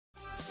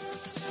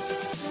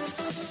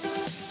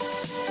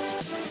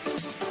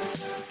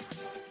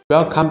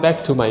Welcome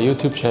back to my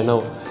YouTube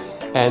channel.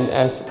 And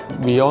as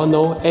we all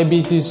know,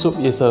 ABC soup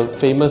is a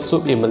famous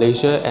soup in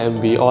Malaysia and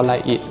we all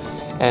like it.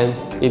 And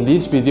in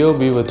this video,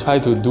 we will try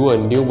to do a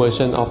new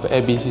version of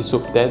ABC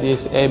soup, that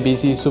is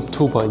ABC soup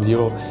 2.0.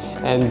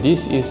 And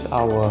this is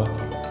our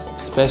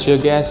special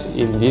guest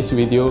in this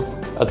video,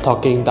 a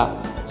talking duck.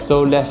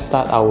 So let's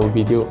start our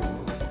video.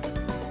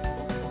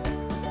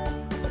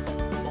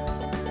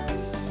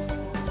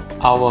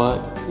 Our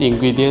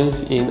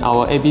ingredients in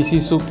our ABC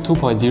soup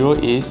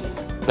 2.0 is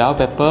bell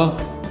pepper,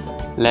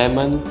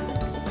 lemon,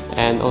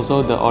 and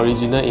also the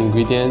original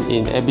ingredient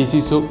in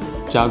ABC soup,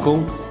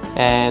 jagung,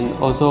 and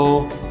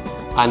also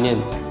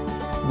onion.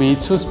 We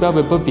choose bell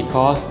pepper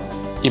because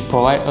it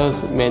provides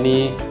us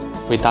many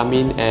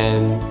vitamins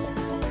and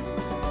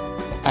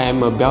I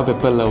am a bell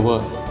pepper lover.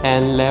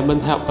 And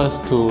lemon helps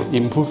us to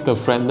improve the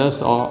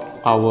freshness of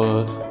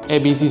our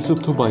ABC soup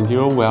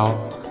 2.0 well.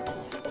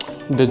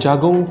 The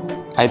jagung,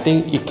 I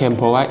think it can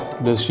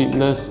provide the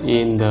sweetness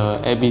in the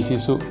ABC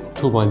soup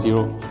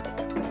 2.0.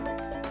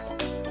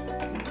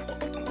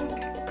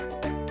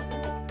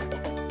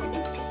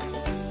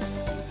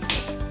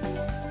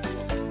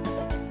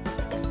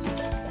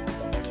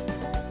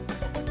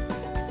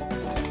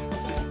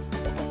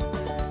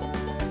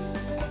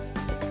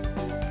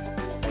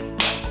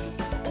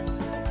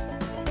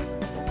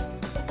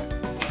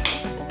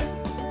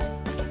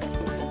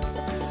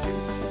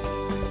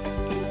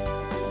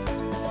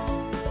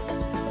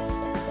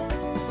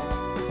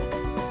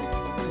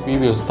 We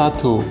will start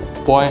to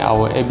boil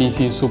our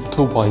ABC soup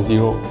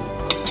 2.0.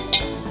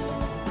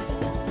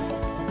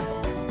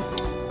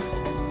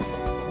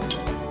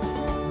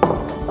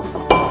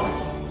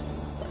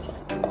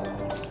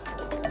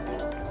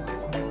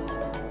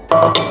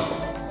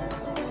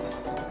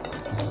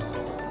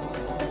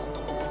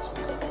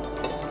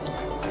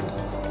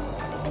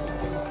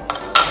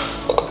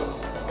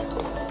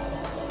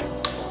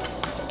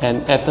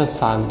 And add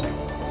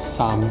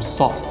some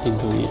salt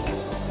into it.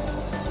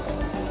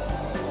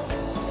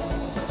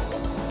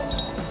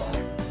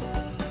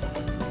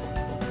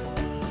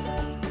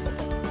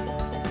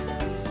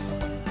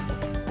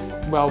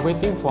 While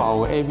waiting for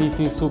our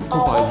ABC soup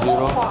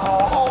 2.0,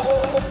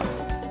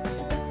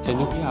 and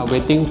we are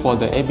waiting for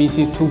the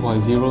ABC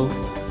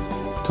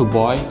 2.0 to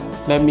boil,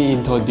 let me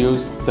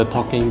introduce the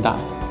talking duck.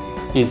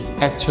 It's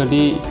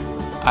actually,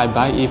 I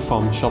buy it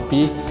from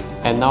Shopee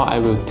and now I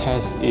will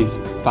test its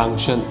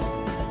function.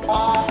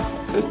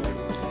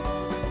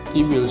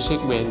 It will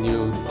shake when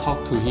you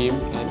talk to him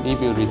and it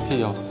will repeat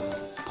your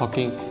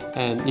talking,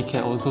 and it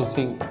can also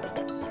sing.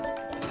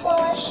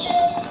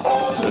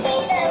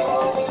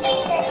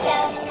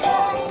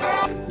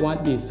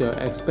 What is your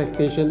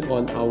expectation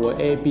on our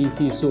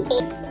ABC soup? I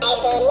do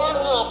not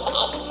have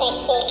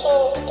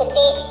expectations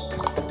today.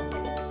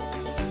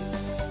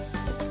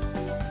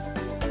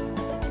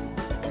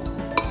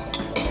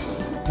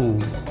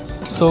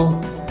 So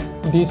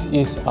this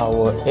is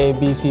our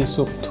ABC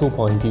soup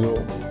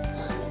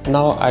 2.0.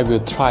 Now I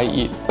will try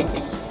it.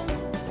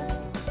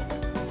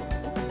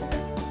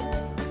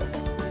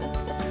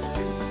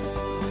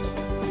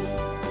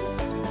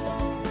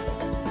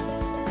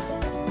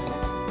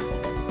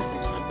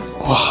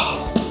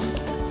 Wow.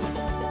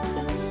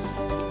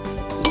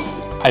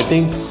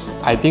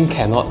 I think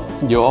cannot.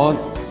 You all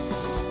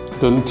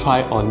don't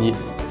try on it.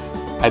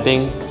 I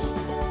think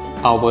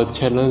our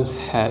challenge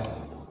had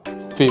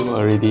failed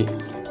already.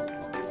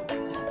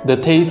 The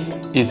taste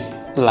is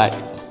like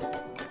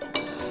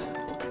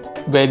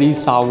very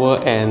sour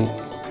and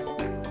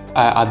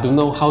I don't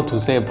know how to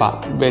say,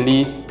 but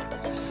very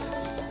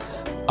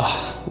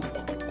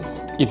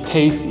it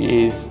taste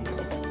is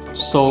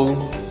so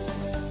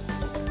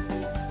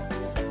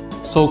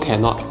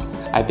cannot.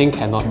 I think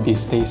cannot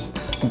this taste,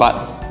 but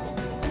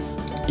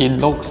it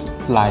looks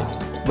like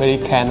very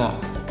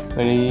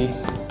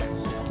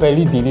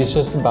very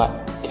delicious, but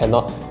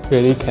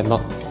really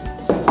cannot.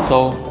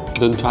 So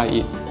don't try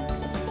it.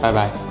 Bye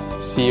bye.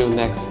 See you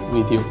next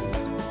video.